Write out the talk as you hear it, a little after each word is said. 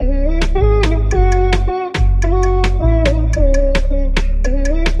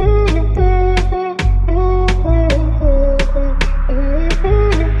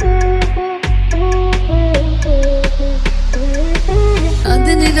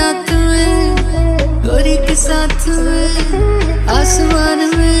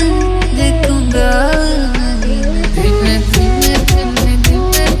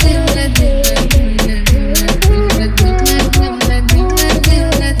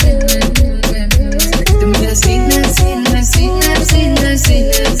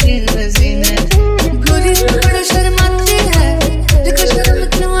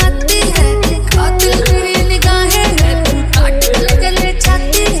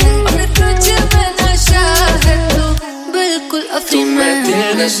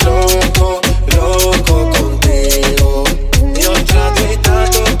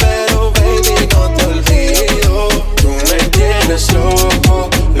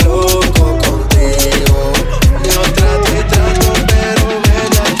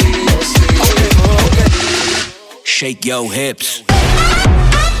Shake your hips.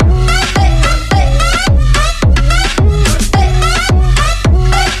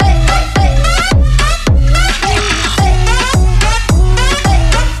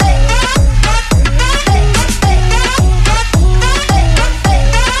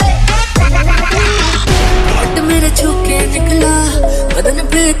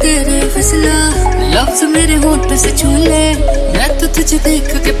 तेरे फिसला लफ्ज़ मेरे होंठ से छू ले मैं तो तुझे देख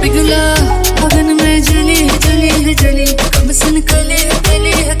के पिघला अगन में जली है जली है जली कब सुन कली है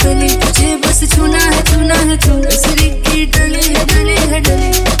कली है कली तुझे बस छूना है छूना है छूना सरी की डली है डली है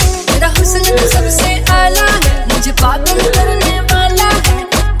डली तेरा हुस्न तो सबसे आला है मुझे पागल करने वाला है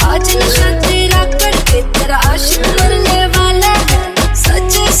आज नशा तेरा करके तेरा आशिक मरने वाला है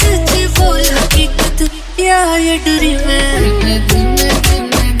सच सच बोल हकीकत या ये डरी मैं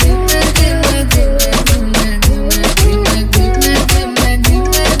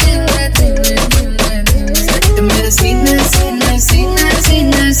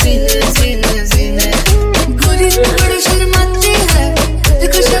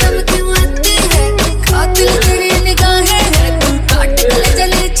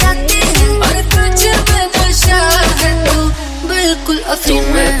Tú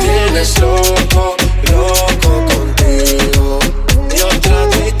me tienes loco, loco contigo. Yo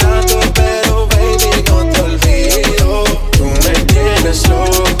trato y trato, pero baby no te olvido. Tú me tienes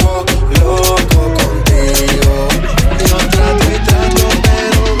loco, loco contigo. Yo trato y trato,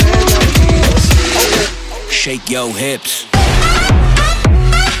 pero baby no te olvido. Shake your hips.